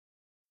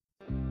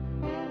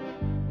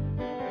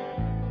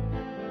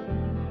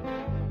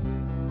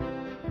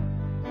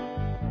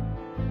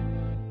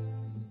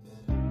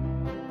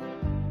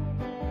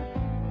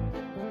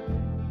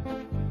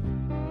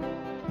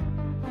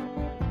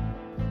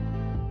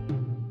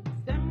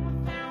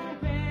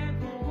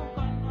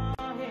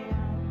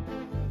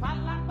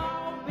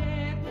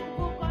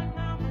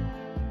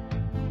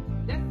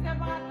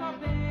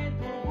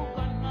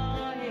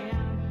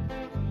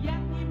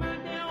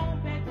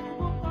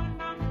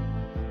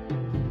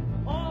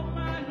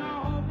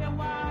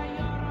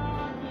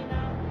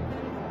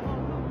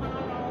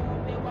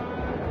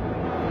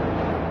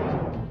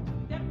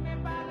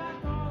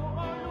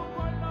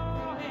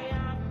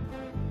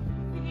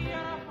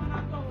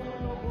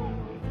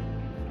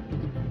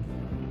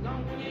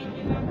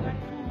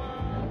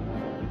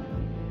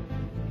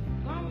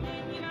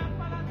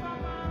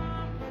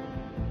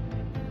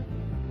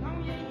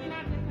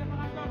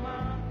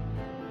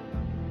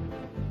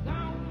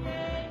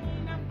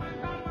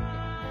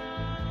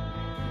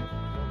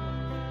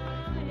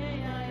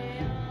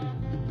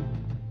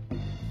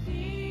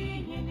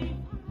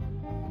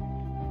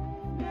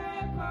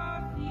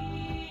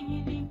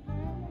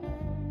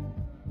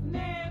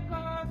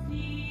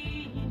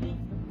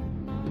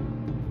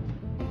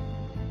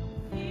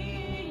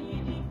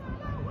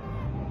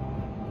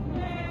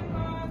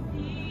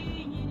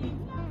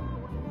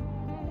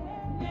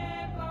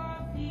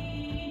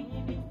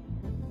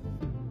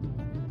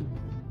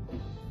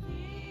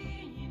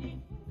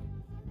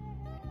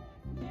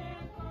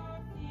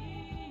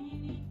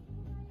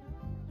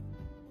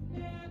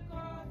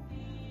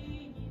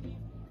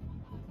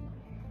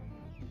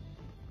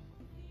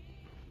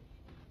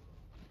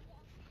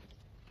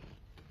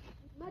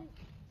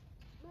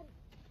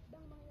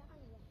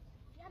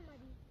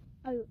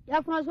ayo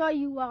ya fana so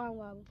yi wa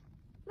kan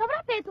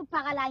Nobra petu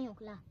pagala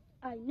yokla.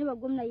 ay ne ba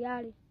gomna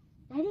yare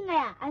Dali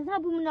ngaya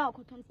azabu muna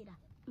ko tontida.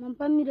 man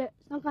pamire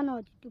sankana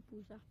wati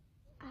tupusa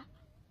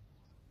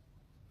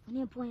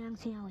Ne point yang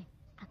siawe.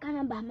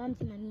 Akana ba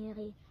mamti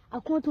mamire.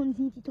 Akonton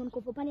zinti ton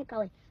ko fopane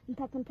kawe.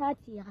 Nta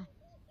tira.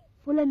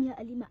 Fola mi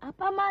alima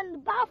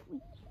apaman bafu.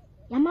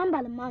 Ya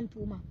mamba le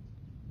mantuma.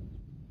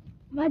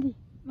 madi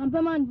man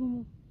paman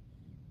bumu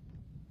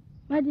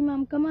madi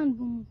mam kaman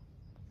bumu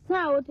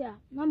sa wota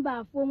nan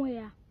ba fomo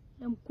ya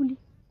dam kuli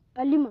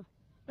alima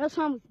la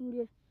samu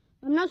sure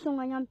na so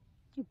nganyam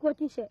ti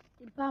koti se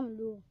ti pam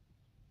lo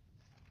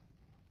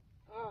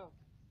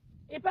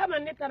e pa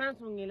man ne taran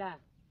songila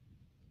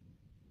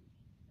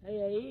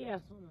ay ya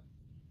sona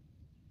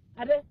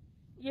ade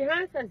yi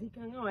hansa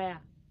zikanga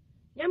waya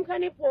yam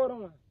kani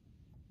poroma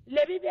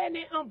lebi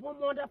bene un bon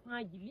monde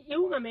fangili e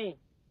uma me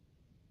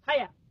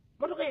haya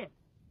motoke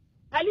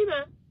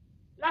alima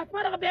la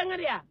fara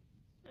bengaria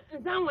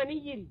nzan wani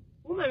yiri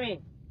uma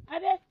me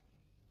ade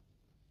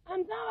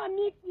anzawa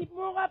mixi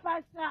moga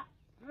pasta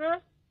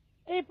ha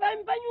e pam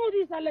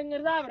panyudi salenga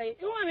zabre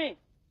uma me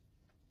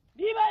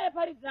diba e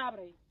pari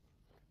zabre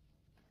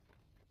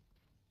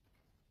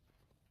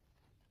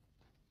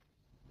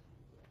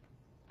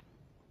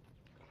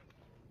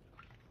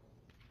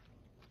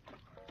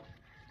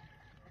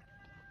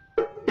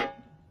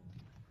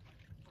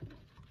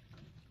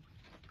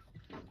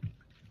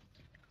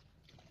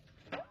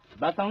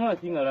Batanga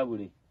singa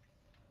rabuli.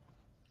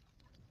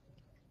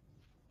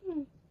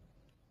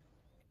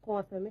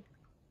 Kosame.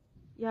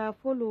 Ya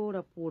follow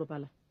rapport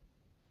bala.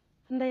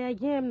 Nda ya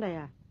game nda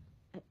ya.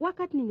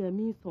 Wakat ni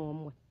ngami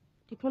somwe.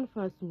 Ti ton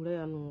fa sura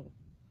ya no.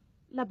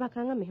 La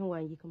bakanga me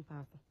hwa yi kan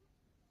pasa.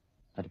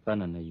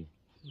 Atpana na yi.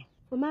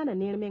 Fo mana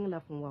ne men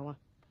la fun wawa.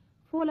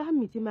 Fo la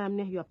hamiti mam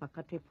ne yo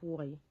pakate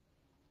pore.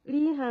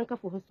 Ri han ka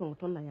fo song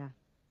ton na ya.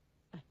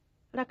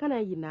 Rakana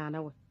yi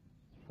nana wa.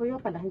 Fo yo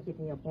pa da hanke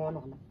te ya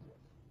bono la.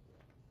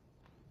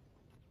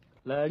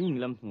 La ring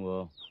lam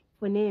tuwa.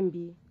 Fo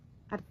nembi.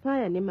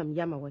 Atsaya ne mam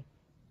yama wa.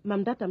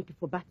 Mam datam ti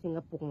fo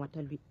batinga pour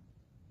wata lui.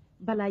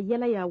 Bala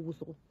yela ya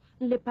wuso.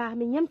 Le pa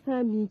mi nyam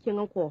sa mi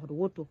kengan ko hodo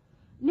woto.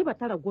 Ni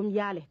batara gom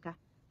yale ka.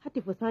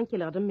 Hati fo sanke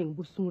la dam men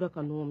busura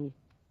kanomi.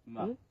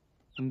 Ma.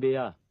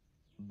 Mbeya.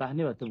 Ba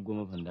ne batam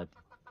goma fandat.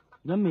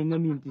 Nyam me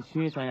ngami ti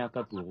suye sa ya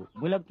ka to.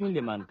 Bulap tun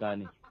le man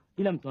kane.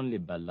 Ilam ton le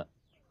balla.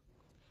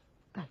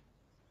 Ai.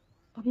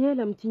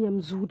 Obelam ti nyam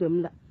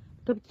zudam la.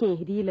 Tob ken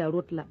hidi la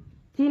rot la.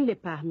 Tin le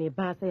pa me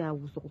ba sa ya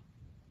wuso.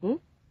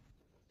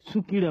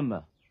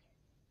 Sukiramba.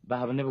 Ba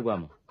ha ne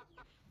bugama.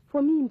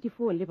 Fo mi mti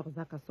fo le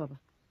zaka soba.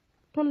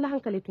 Ton la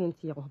hankale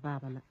 20 yego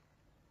baba la.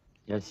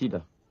 Ya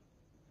sida.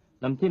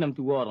 Lam tinam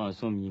tu wara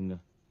som yinga.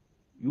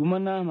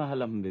 Yumana ma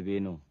halam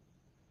bebe no.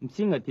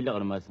 Msinga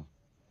tilagar masa.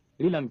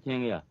 Rilam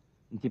kenga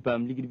nti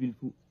pam ligir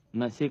bilfu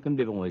na sekam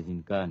de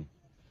wazin kane.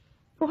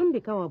 Fo hambe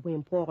ka wa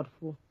boyen pogor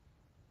fo.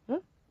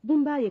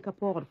 Bumba ye ka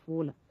pogor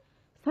fo la.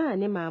 Sa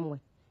ne mamwe.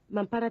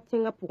 Man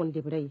paratinga pour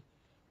ndebrei.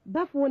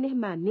 Ba fo ne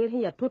ma ne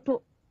ya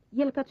toto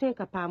yel ka twen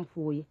ka pam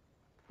fo ye.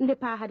 Le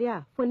pa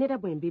hadia fo ne da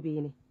boyen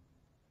bebe ne.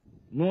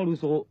 No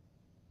ruso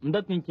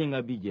ndatin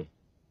kenga bije.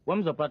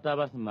 Wamza pata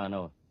bas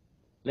manawa.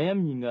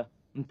 Layam yinga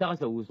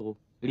mtaka wuso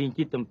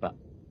rinki tempa.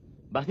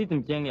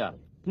 Basitum kenga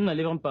tuna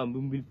leban pam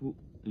bumbilfu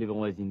leban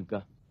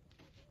wazinka.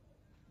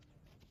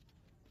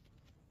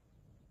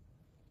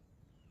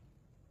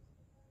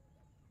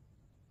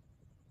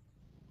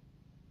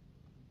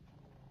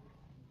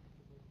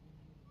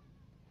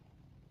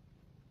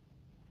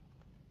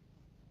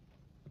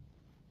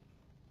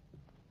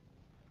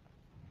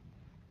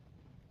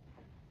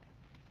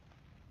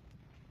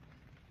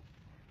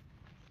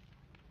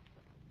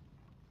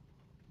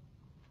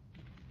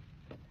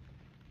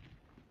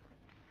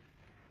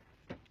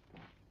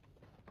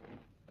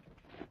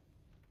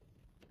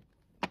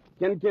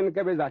 Ken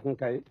kabe zakin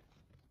kai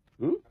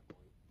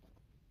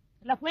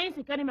la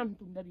fwensi kani mam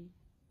tundabi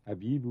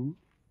Habibu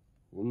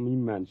mi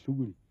man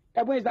suguri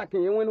abo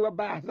zakin yen woni wa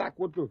ba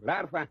zakoto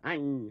rarfa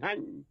han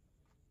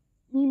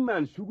mi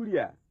man suguri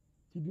ya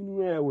ti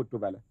duniya woto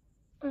bala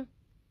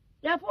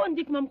ya fo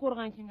ndik mam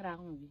korgan kingra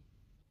ngobi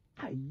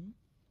ay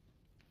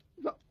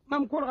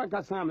mam korgan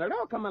ka samla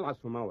raw kamal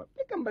asuma wa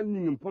be kam ban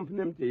ningum pomp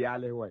te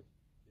yale way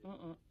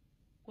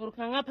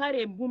korkan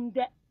pare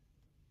bumde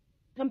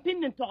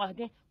tampin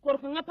togade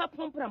korkan pa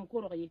pompram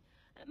korgi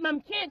mam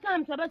ke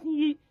kam sabas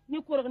yi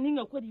ni korgan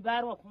nga ko di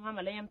baro ko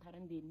mama layam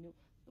tarande ni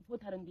fo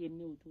tarande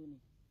ni utoni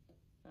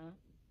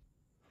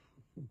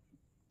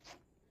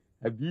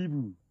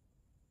Habibu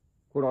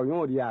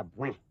koroyon dia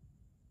point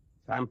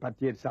sam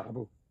patir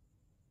sarbo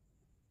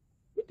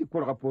iti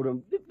korga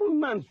porom de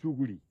man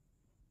suguri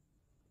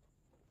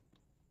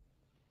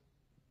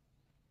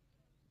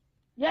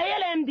ya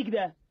yele em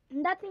digda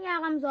Ndatin ya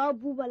gamzo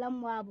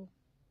bubalam wabo.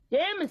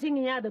 ye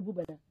msingi ya da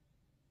bubada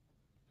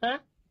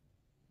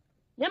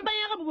yamba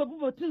ya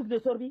buba tuk de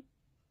sorbi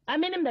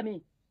amenem da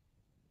me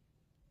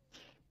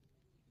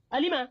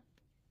alima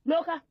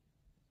loka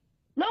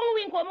longu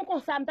win ko mo ko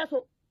samta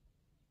so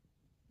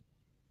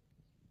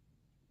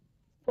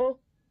o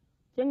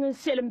Tengen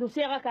selem do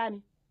sega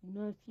kani.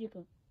 Na fika.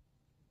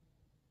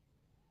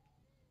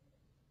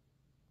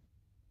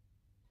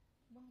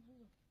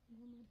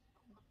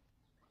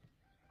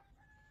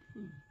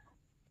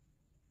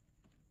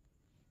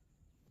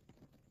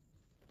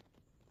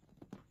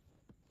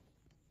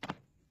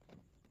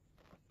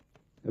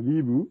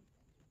 Habibu,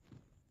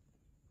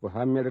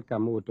 Mohamed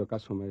Kamo to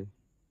Kasomai.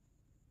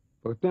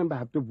 Pourtant,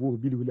 bah, tu vous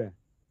bilula.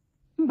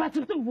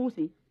 Mbatu tu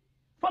vusi.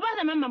 Fo ba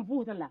da mamam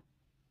vutan la.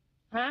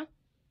 Ha?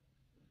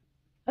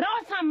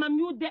 Rawa sam mam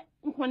yude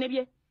nkone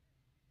bie.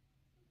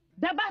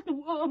 Da ba tu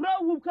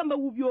obra wub kamba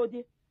wub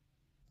yode.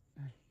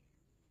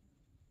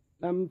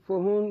 Nam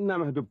fohon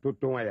nam hadop to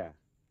tonya.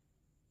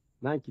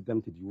 Nan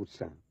kitam ti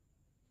diursa.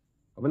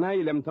 Obna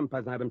ilam tam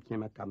pazadam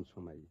kema kam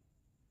somai.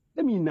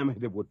 Dami nam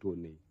hadop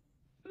wotone.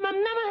 Mam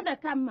nama da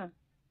kama.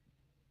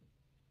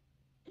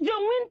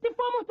 Jongwin ti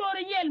fo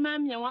motore yel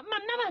mam yawa.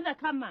 Mam nama da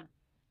kama.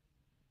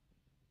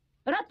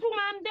 Ratu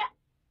mam de.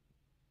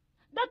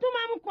 Datu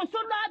mam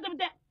konsolo adab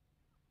de.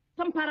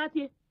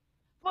 Tamparati.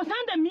 Fo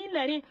sanda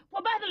milare.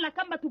 Fo ba la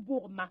kamba tu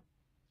bourma.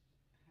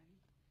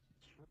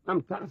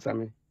 Am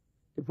tarsame.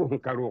 Il faut un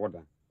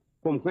caroda.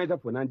 Comme quand il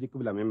faut n'indiquer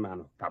la même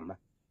mano, kamba.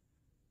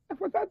 Il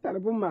faut ça, t'as le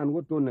bon man,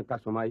 ou tourne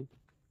Kasomai.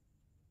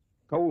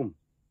 Kaoum.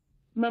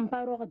 Mam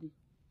parodi.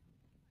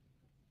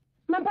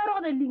 Mam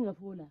parodi linga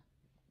fola.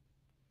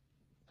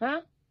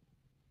 Ha?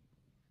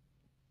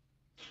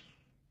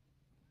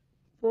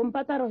 Fo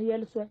mpataro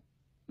yel swe.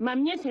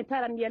 Mam nye se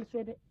taran yel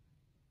swe de.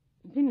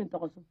 Mpini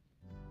tokoso.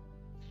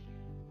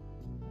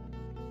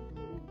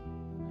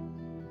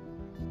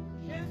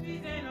 Je suis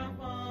un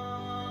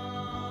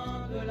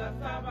enfant de la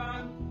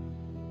savane.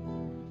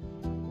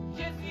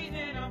 Je suis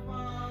un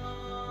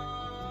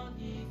enfant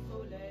du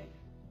soleil.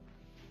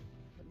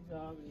 Je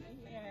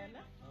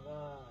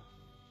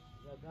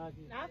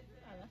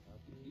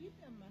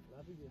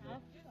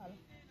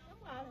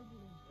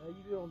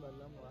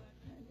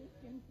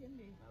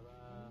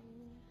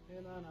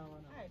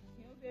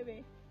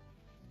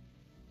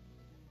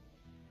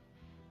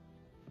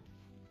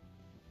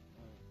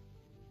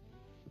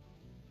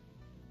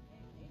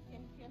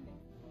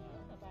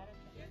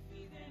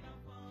suis un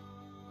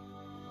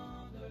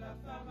enfant de la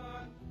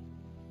savane.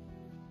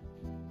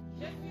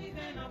 Je suis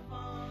un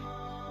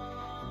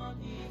enfant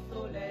du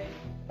soleil.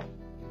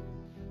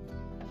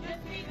 Je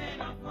suis un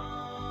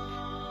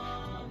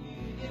enfant du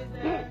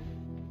désert.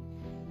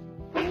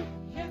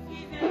 Je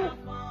suis un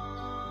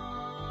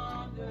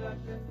enfant de la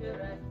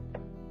sécheresse.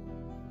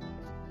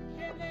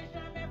 Je n'ai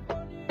jamais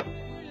connu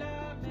la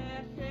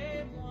mer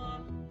chez moi.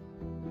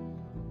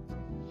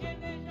 Je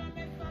n'ai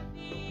jamais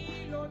senti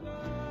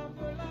l'odeur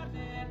de la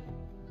mer.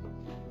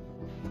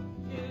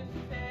 Je ne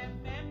sais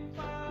même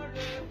pas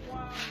le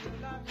poids de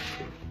la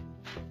mer.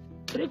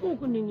 Reko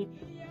kuningi.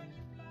 Il y a une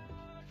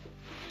plage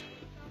qui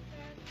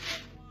s'appelle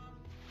chez moi.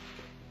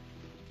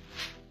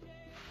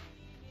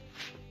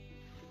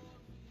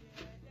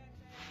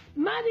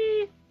 Madi!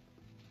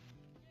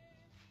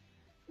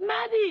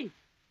 Madi!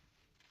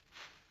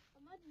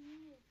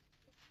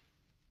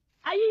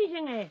 Ayi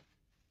jenge.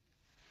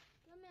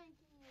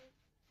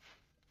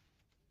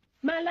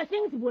 Ma la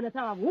sing ti bola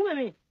tawa bunga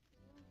me.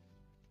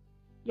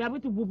 Ya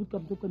butu bubu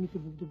kam to kami to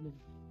bubu dublen.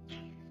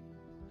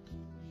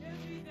 Je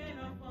suis un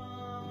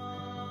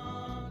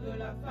enfant de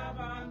la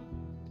savane.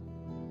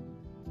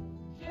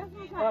 Je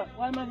suis un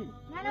Ouais, Madi.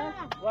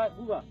 Ouais,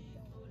 Bouba.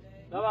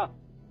 Ça va?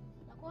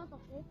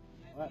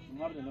 Ouais,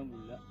 marre de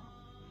l'angle là.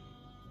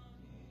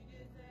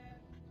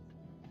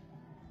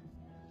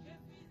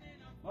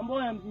 Mambo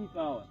ya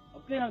mzika wa.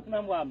 Okay, na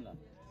tunamwa amla.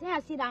 Sai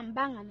asira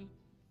mbanga me.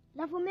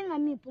 La fo menga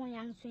mi pon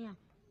yang suya.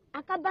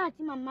 Akaba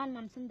ti mamman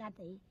mam sin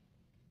data yi.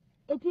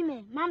 Et puis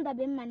me mam da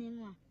be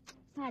manenwa.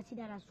 Sai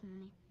asira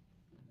rasune.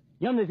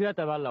 Yam ne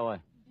fiata balla wa.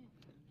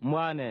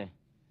 Mwane.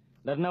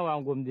 La na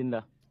wa ngom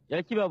dinda.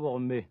 Ya kiba bo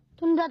gombe.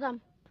 Tun dadam,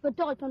 to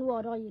to ton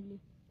wo do yille.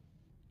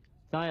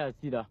 Sa ya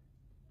sida.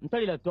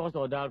 Ntali la to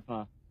so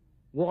dalfa.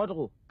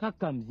 Wo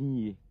kakam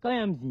zinye.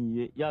 Kayam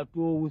zinye ya to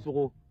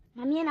wusoro.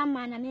 Mami na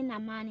mana me na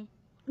mane.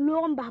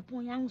 Lorum ba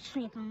pon yang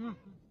suya kan.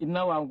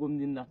 Inna wa ngom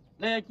dinda.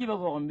 La ya kiba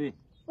bo gombe.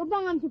 O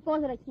bangam ti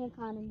posra kin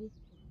kanan bi.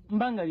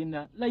 Mbanga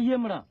dinda la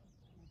yemra.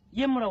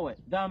 Yemra we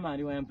dama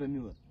ni wa yampemi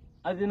we.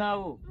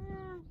 Azinawo.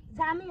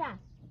 Zamiya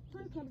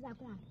tun ke za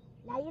kwa.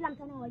 La yilam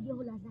tana waje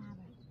hula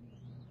zaba.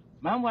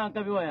 Mambo an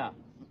kabi waya.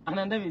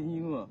 Ananda be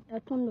zinyo. E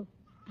tondo.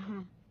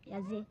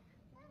 Yaze.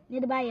 Ne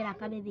de ba yira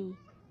ka bebe.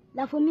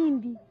 La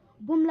famille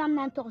bum lam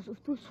nan to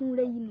su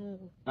sunle yino.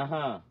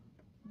 Aha.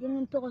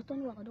 Din to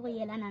ton wa do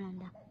yela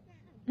nananda.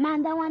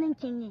 Manda wanin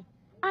kinye.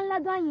 An la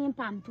do yin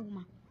pam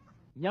tuma.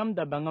 Nyam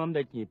da bangam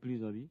da ke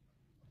prison bi.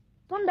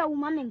 Tonda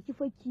uma men ti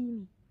fo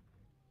kimi.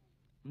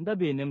 Nda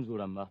be nem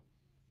zuramba.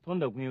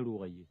 Tonda kun ru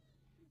gaye.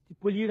 Ti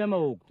polira ma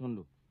o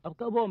tondo.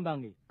 Abka bo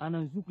mbange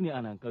anan zukni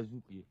anan ka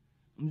zukye.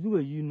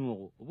 Mzuga yino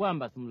o wa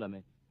mbasumla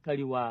me.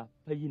 Kaliwa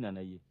payina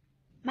na ye.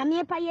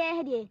 Mami pa ye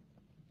hede.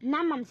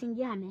 Na mam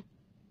singi hame.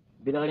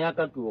 Bidagani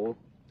aka tuwo.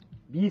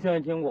 Bi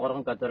san chen wo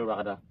ran katar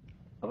wagada.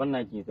 Aban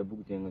na kin sa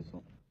bugu tenga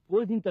so.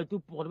 Po din ta tu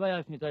por ba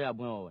ya finita ya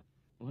bon wa.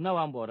 Ona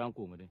wa mbo ran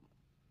ko ngode.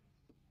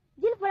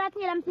 Voilà, tu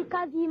es la petite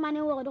case, ma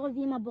ne word de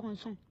vie, ma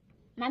bronchon.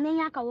 Ma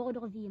mère a word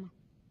de vie.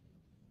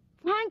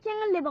 Frank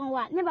le bon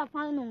wa, never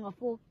found no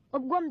fo,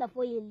 of gum the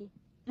foyer.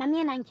 Ma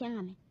mère n'a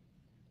qu'un.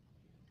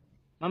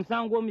 Mam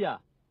sangom ya.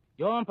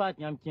 Yon pat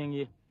nyam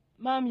chenye.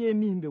 Mam ye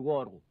mimbe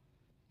woro.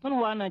 Ton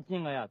wana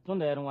chenga ya, ton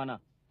der wana,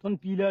 ton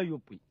pila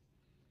yopi.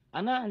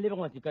 Ana le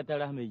bon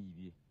tikatara me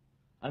yibi.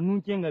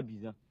 Anun chenga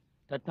biza.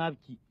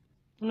 Tatabki.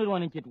 Ton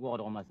wana ket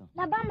woro masa.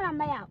 La bam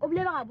maya,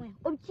 obleva bon,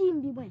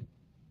 obtim bi bon.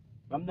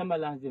 Bam da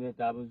malanze ne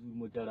tabu zu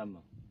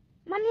motarama.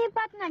 Ma ne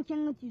pat n'a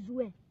qu'un ti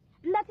jouer.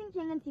 Latin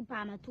qu'un ti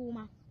pana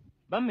tuma.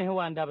 Bam me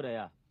wa ndabra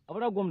ya.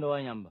 Abra gom da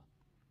wanyamba.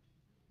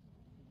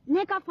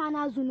 Ne ka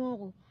fana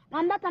zunoro.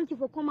 Manda tam ti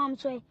fo komam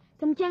soe.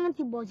 Tum qu'un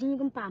ti bozin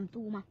gum pam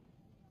tuma.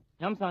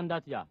 Yam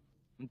sandat ya.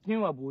 Mtin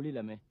wa boli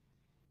la me.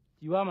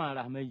 Ti wa ma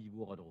rahme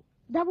yibu godo.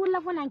 Dabul la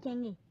fo n'a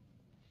qu'un.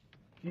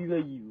 Ti ga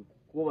yibu.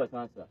 Ko ba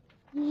sansa.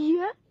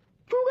 Ye?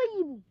 Tuga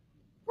yibu.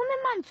 Fo me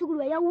man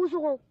suguru ya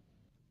wuzuro.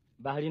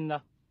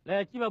 Bahrinda. La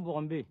ya kiba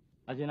bogombe.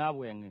 Ajena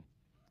bwenge.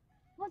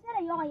 Fo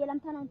sera yoga yelam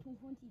tanan tu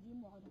fonti di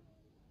mo.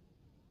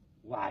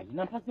 Wai,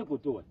 nan passe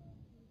koto.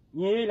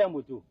 Nye la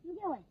moto.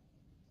 Ngewe.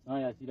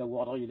 Ya sida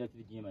wado yela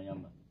sida jima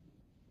yamba.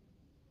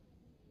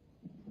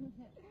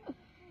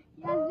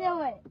 Ya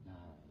zewe.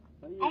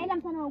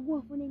 Ayelam tanan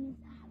ogu fo ne ni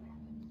sahaba.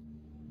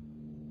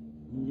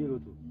 Njiro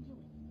to.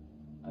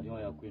 Ariyo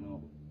ya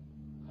kweno.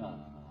 Ha.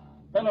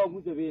 Tana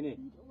ogu se bene.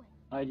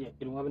 Aje,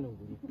 iru ngabena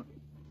nguri.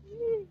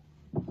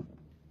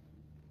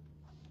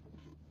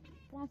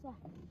 François.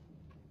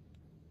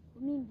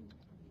 Mimbi.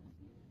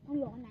 On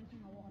yo nan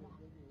kana wala.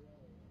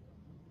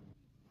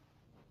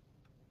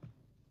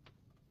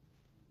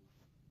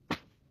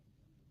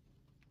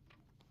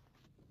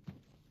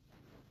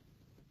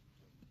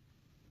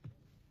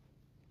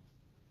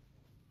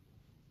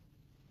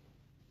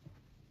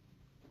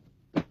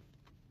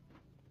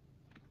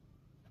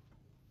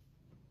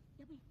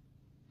 Yabi.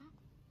 Ha?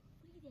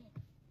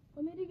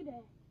 Pergi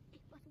deh.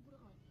 Pasuk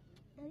buruk.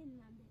 Dari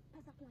nande.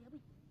 Pasak mo yabi.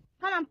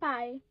 Kanan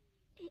pai.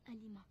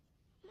 Alima.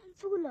 Man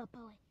sugula pa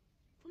wai.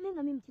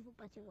 Fumenga mimi tifu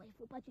pache wai,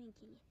 fu pache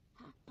nkinye.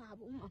 Ha, pa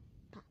bu ma.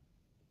 Pa.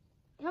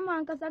 Yama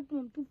an kasak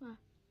tum tufa.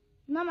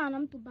 Nama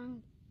nam tu bang.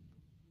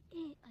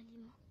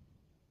 Alima.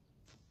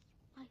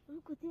 Ai,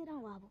 ruko tira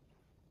wabo.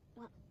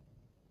 Wa.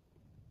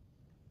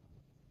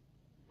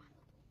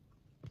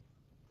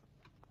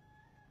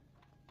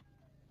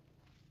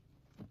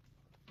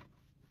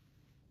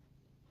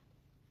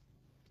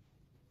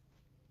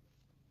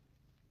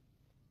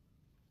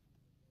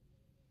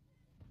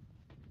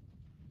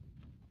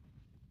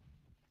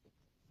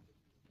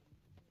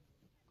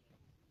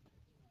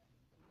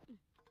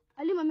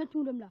 Alima me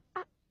tundem la.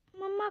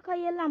 Mama ka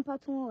yelam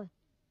patun wai.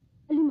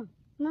 Alima,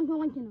 nan to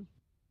wanke nan.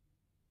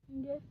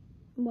 Nge.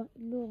 Ba,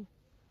 lo.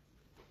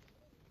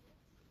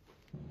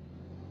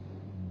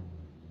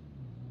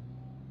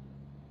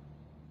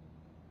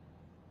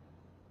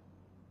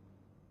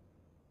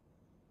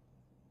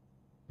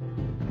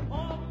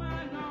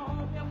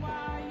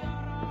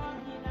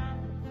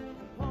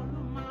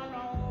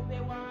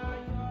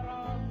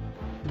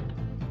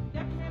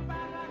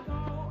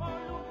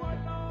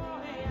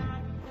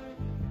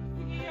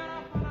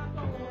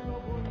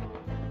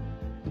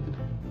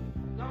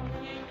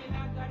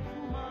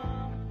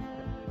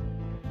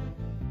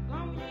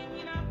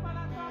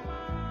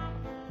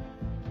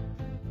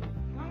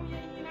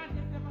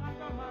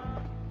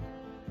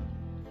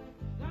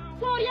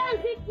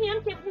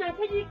 Yang cekna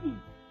sajiki.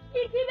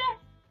 Iki be.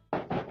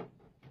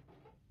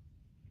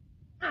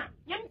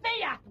 Yang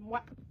saya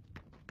semua.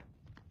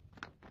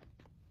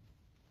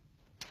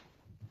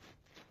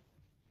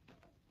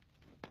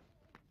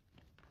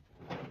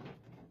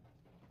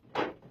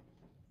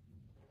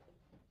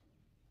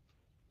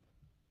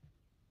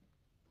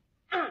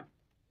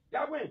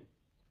 Ya wen.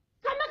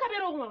 Sama ka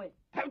bero ngwe.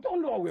 Ha to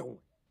lo we.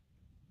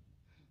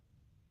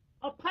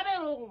 O pa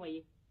bero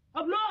ngwe. O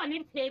lo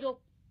ani tedo.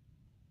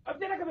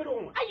 Abdela ka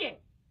bero ngwe. Aye.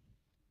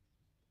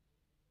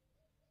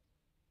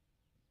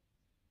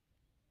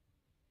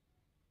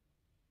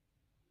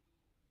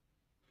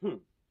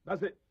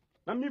 That's it.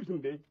 I'm new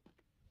someday.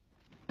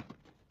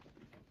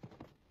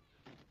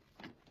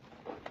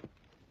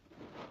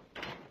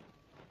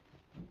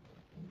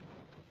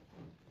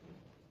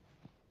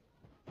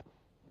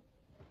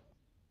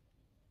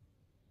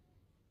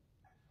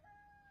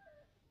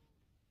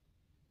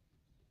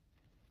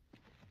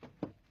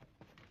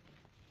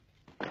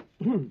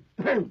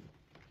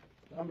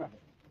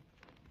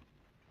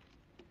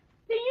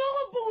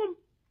 Senhor bom.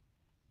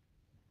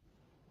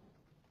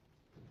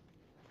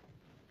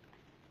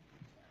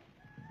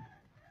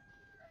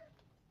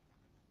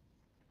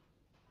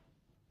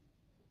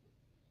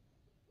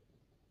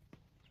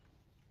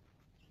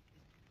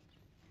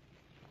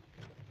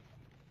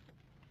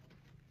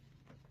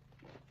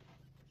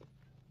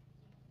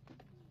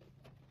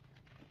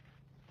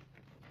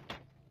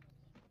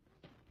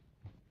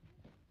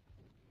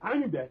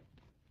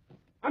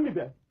 I'm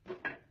there.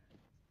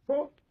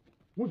 So,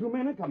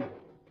 Musumena come.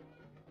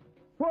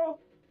 So,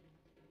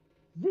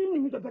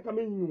 Jimmy to take a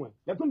menu.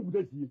 You don't do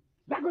this.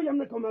 That go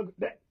yam come out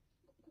there.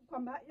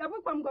 kama ya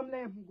bu kwam gom la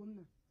yam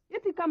gomna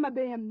yeti kama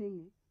be yam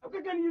ningi ka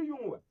kan yir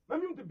yunwa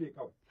mamim to be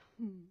kawa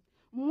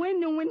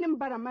wenne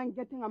bara man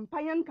geti ngam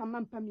payan kam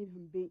man pami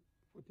humbe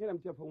o teram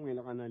te fa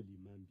wela kana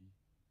limambi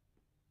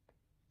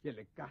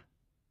keleka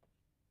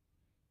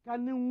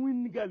kan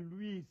winga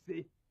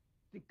luise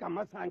ti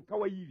kama san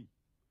kawayiri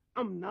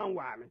am nan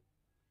wa me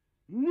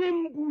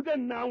nim buda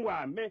nan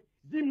wa me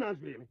dim nan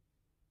zweme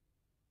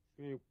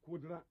e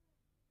kudra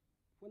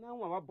fo nan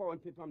wa ba on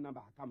te tom nan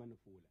ba kama ne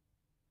fula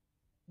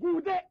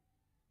gude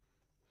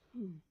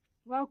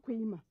wa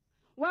kuima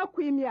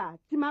ya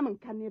ti mamin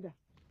kanida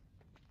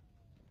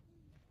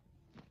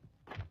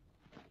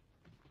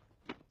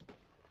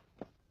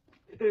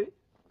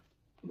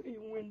mai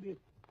wende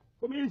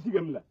kuma yin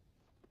shigam la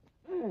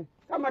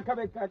kama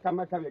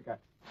kabeka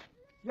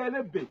ya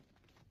labbe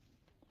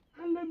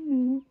halan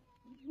mi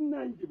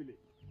nan jibile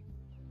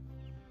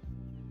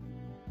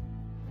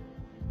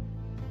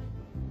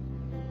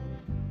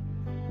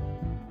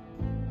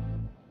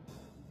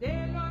De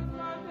l'autre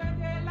côté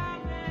de la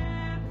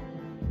mer,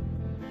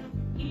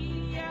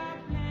 il y a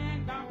plein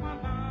d'enfants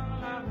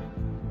dans la rue.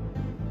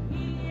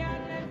 Il y a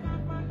des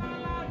enfants dans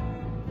la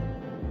rue.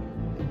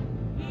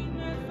 Ils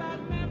ne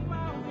savent même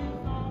pas où ils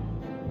sont.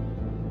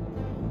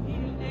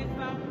 Ils ne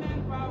savent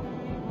même pas où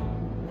ils vont.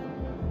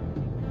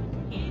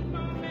 Ils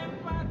n'ont même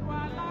pas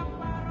droit à la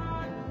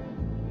parole.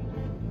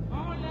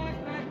 On les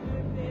traite de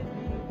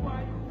petits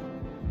voyous.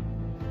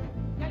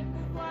 Quelle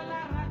que soit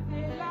la race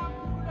et la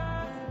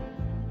couleur.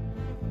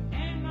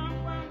 Un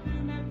enfant de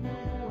même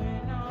nous,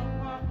 un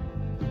enfant.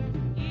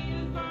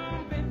 Ils ont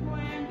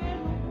besoin de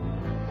nous.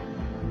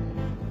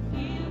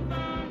 Ils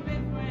ont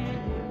besoin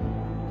de nous.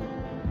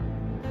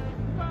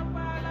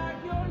 Papa la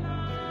violence,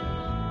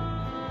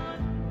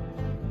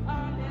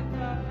 en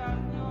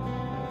l'exaltation.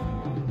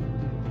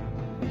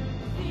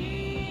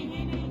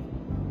 Signini,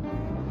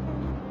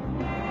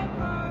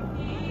 Neko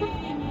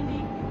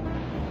signini,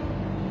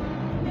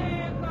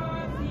 Neko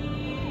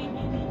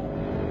signini.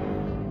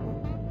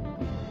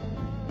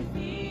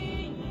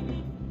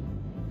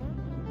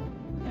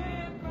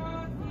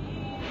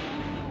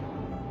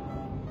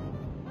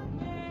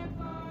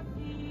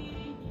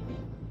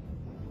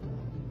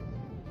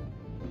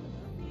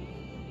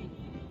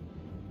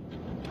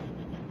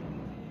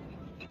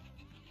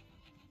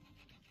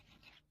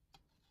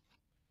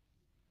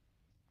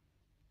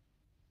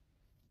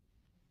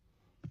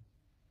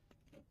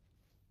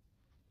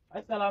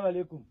 Assalamu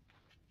alaikum.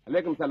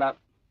 alaikum salam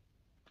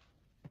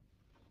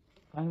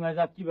Ahma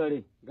za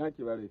kibare. ga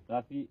kibare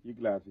Rafi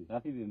iglafi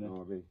Rafi bi me.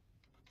 no be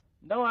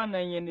Dawa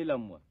nan yendi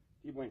lamwa.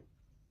 ibon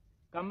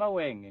Kama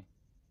wenge.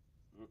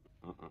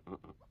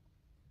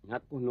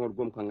 ngak ko nor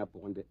gom ka ngap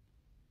konde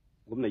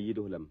gom na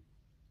yido lam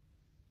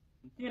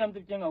Tiram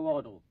tip kenga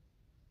wodo.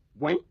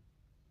 boy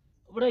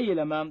Bura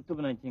yela mam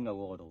tubnan kenga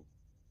wodo.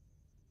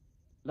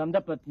 Lam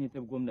da patni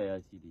tib gomda ya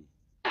sidi.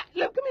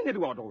 lam kami ne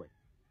do we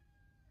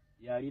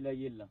Yari la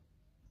yella.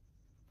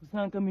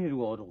 Fusan kamir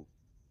wodo.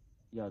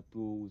 Ya to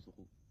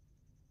usuko.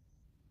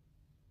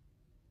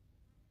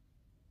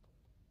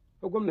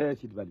 ko gom na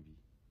yasid balbi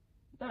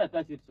Tara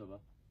tasir soba.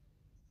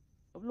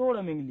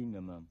 Ablora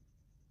menglinga mam.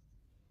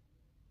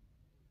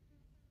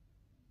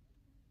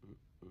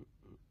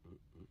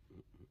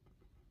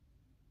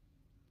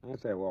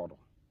 asa wodo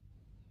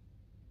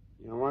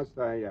ya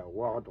wasa ya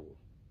wodo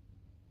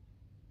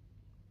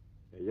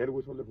ya yerbu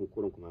solle ko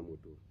koron ko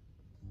mamoto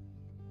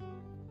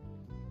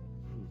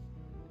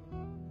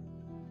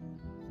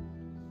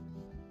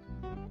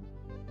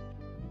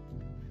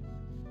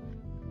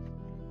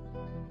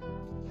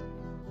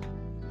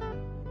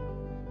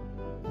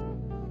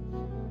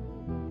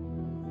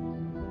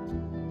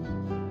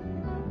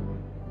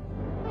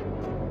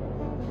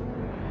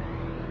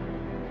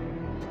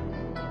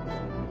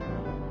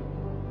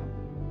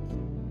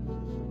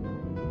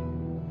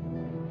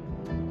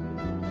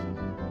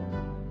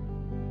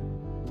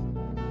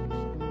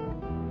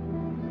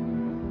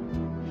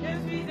Je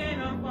suis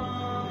un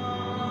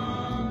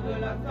enfant de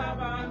la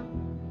savane.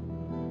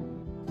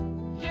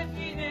 Je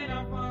suis un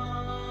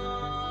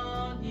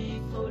enfant du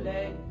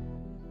soleil.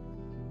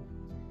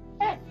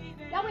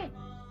 Yawe,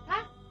 ha?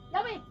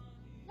 Yawe,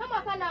 nama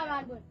kana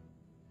mandon.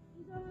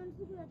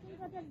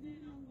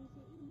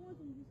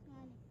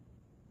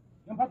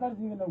 Yang patar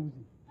sini na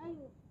usi.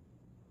 Ayo,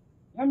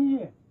 Yang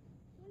iye.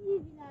 ini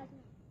bilasa.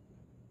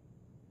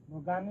 No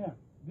gania.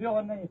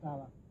 Biyo na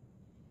isawa.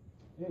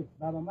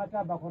 Baba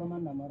mata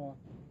bakoroman na maro.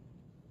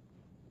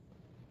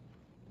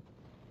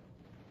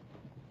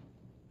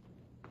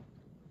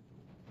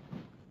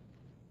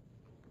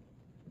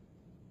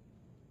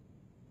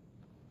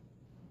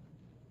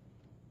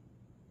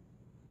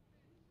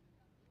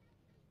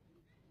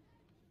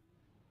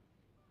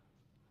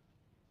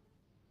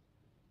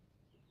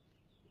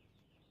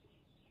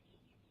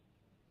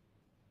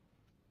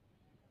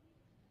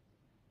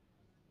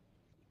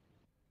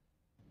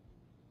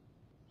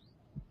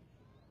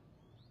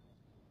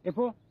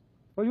 Efo,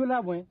 for you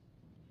love when?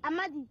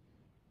 Amadi,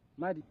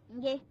 Madi.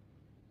 nge,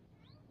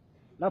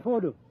 La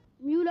fodo.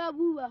 Miula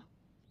buba.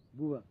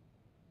 Buwa.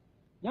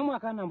 Yang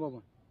makan na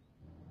bobo.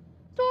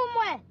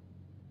 tumwe,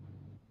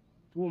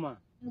 tuma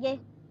nge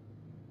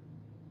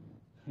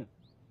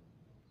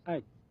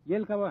ai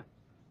yel ka ba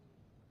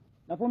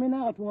la fo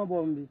mina ka tuma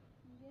bombi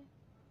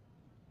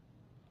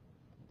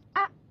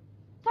ah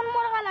ton mo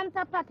galam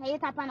tapata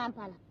yeta panan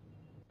pala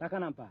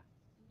takana pa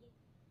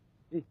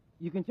eh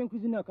you can change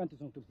cuisine quand ils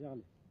sont tout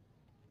serle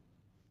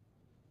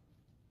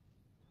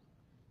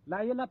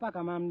la yela pa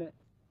ka mamne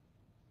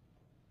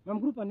mam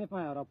groupe ne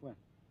fa Europe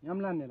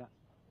nyam lan ne la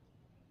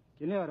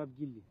kene Europe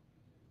gilli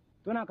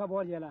tona ka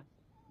bol yela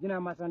dina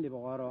masan le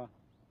bogoro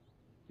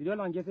ti do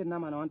lan gese na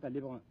mana wanta le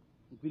bon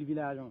pil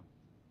village on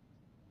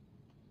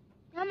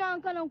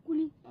Yama kana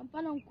kuli,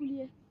 ampana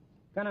kuli.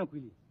 kana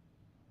kuli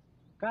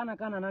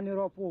kana na ni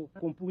ropo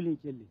kompulin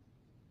kelle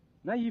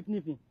na yif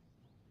nifi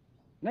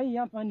na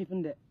yam fan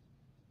nifinde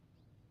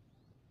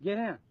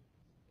geren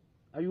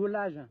ayu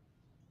l'argent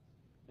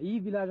ayi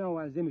village on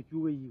wa zeme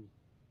tuwe yi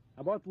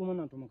about woman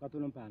on to mon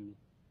katolon pami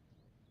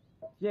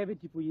tiebe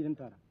tipo yirin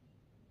tara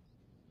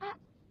ah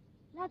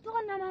la to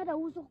na ma da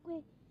uso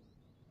kwe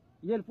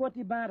yel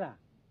foti bara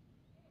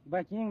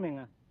ba king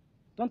menga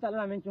ton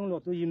tala men chung lo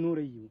to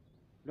yinure yi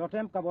lo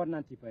tem kabor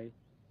nan tipai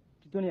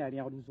titoni ya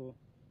rien duso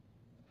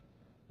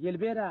yel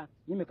bera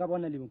yime kabor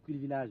na libon kul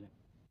village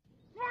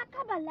la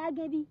ka balla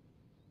gebi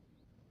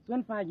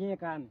ton fa gin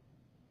kan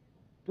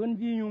ton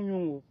vi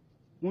yung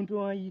mun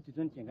to yi ti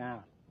ton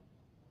tinga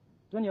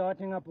ton ya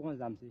watenga pour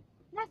zamse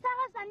na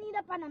sara sani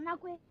da pana na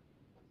kwe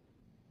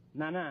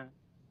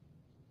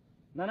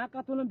nana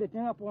katolon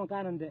betenga pour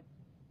kanan de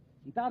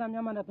ntara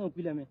nyama na ton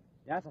kuleme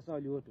ya sa so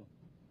lioto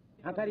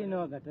akari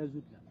no ga ta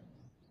zutla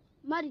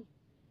Mari,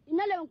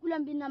 inale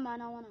kulam binna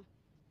mana wana.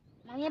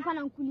 na ye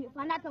panan kuli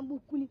fana tan bu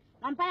kuli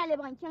man pana le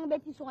ban chen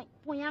beti so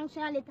pour yang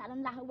chen le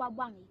talan la wa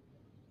bangi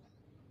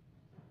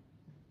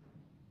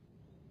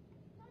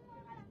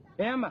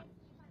Emma,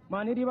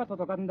 mani riba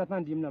toto kan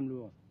datan dim nam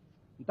luo.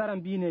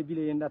 Ntaram bine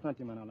bile yenda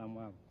tanti mana la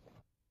mwa.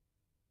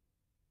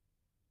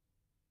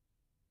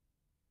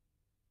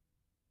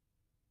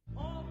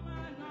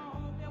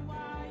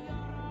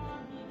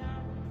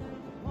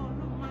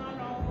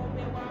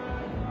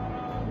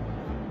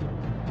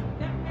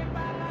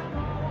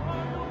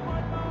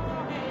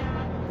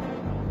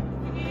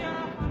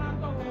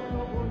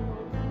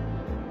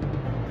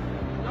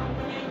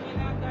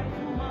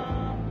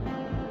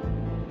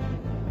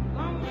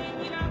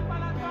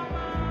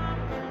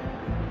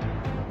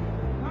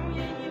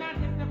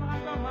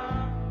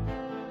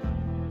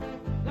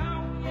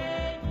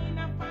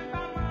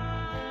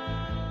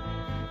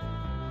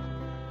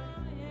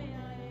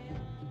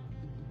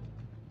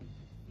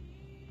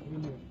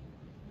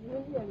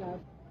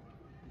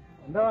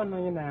 Ndawa no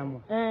yina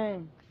yamo.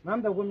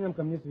 Mam da gomyam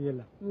kam ni su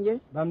yela. Nge.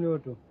 Bam le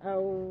oto.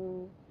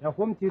 Aw. Ya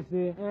kom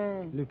tirse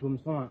le tum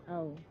son.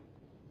 Aw.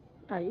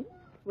 Ai.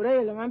 Ura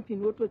yela man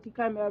pin woto ti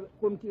kam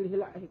kom tir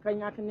hila ka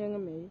nyak ne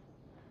ngame.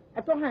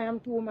 Ato ha yam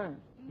tuma.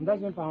 Nda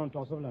jen pa on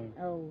to so la.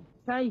 Aw.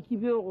 Sai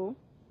kibero.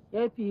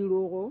 Ya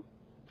piroro.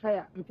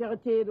 Kaya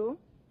mpertedo.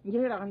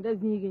 Nge ra nda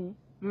znigi.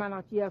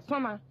 Mana ti ya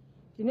soma.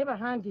 Ti ne ba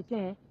handi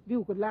ten bi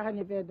ko la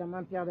ne be da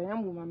man perde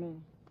yam bu mame.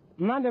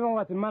 Nande bon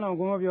wati mana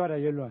ngomo bi wada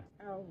yelo.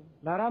 Aw.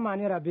 Lara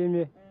mani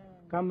rabeme.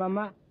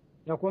 Kambama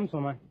ya kom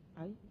soma.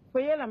 Ai. Ko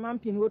yela man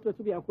pin woto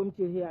tu bi akom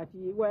tir he ati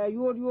wa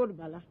yor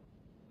bala.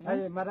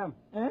 Aye madam.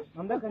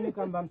 Mamda kani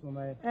kambam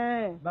soma.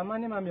 Ba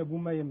mani mam ya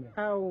bumba yemre.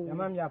 Aw. Ya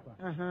mam yapa.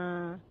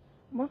 Aha.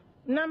 Mo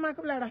na ma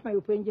kabla rahma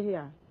yo penje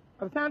ya.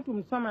 Absan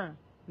tum soma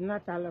na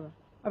talaba.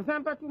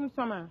 Absan pa tum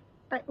soma.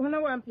 Ai ona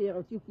wa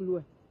mpira ti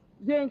kulwa.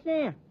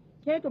 Zenchen.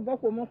 Ke to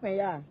boko mo fa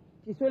ya.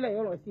 Ti so la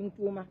yo sim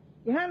tuma.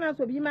 Ihana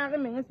so bi ma ga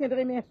men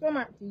sedre me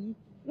soma ti.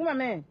 Uma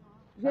me.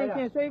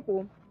 Zenchen so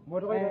iko.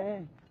 Modro.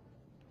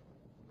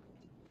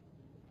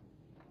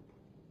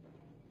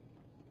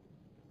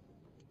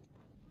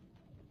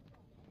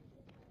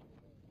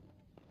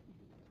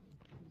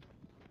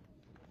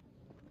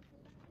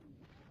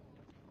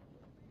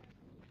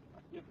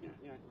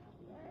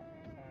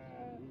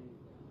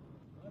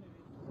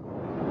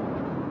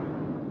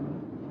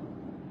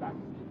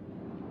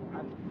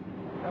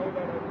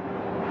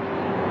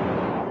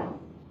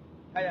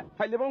 Aya,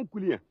 halibon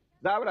kuliya.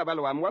 Zabra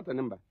balwa mu wata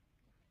nimba.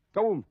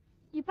 Kawum.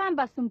 Ipan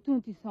basum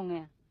tunti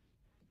songa.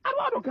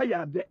 Arwado ka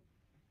yade.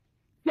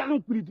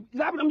 Yan kuritu.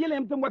 Zabra mjele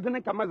mtum wata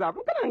ne kama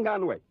zabra. Kana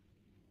ngano wai.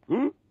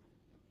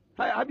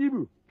 Haya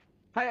Habibu.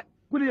 Haya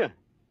kuliya.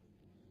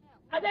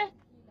 Ade,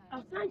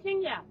 asan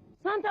chingia.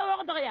 Santa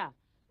waqda ya.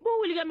 Bu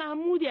wiliga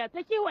Mahmoud ya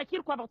take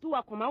wakil kwa batu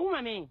wa kuma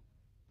uma me.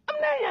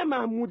 Amna ya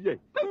Mahmoud ya.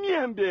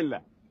 Mamiyan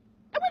bella.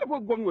 Abada ko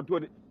gongo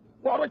tode.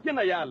 Waro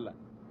kina ya Allah.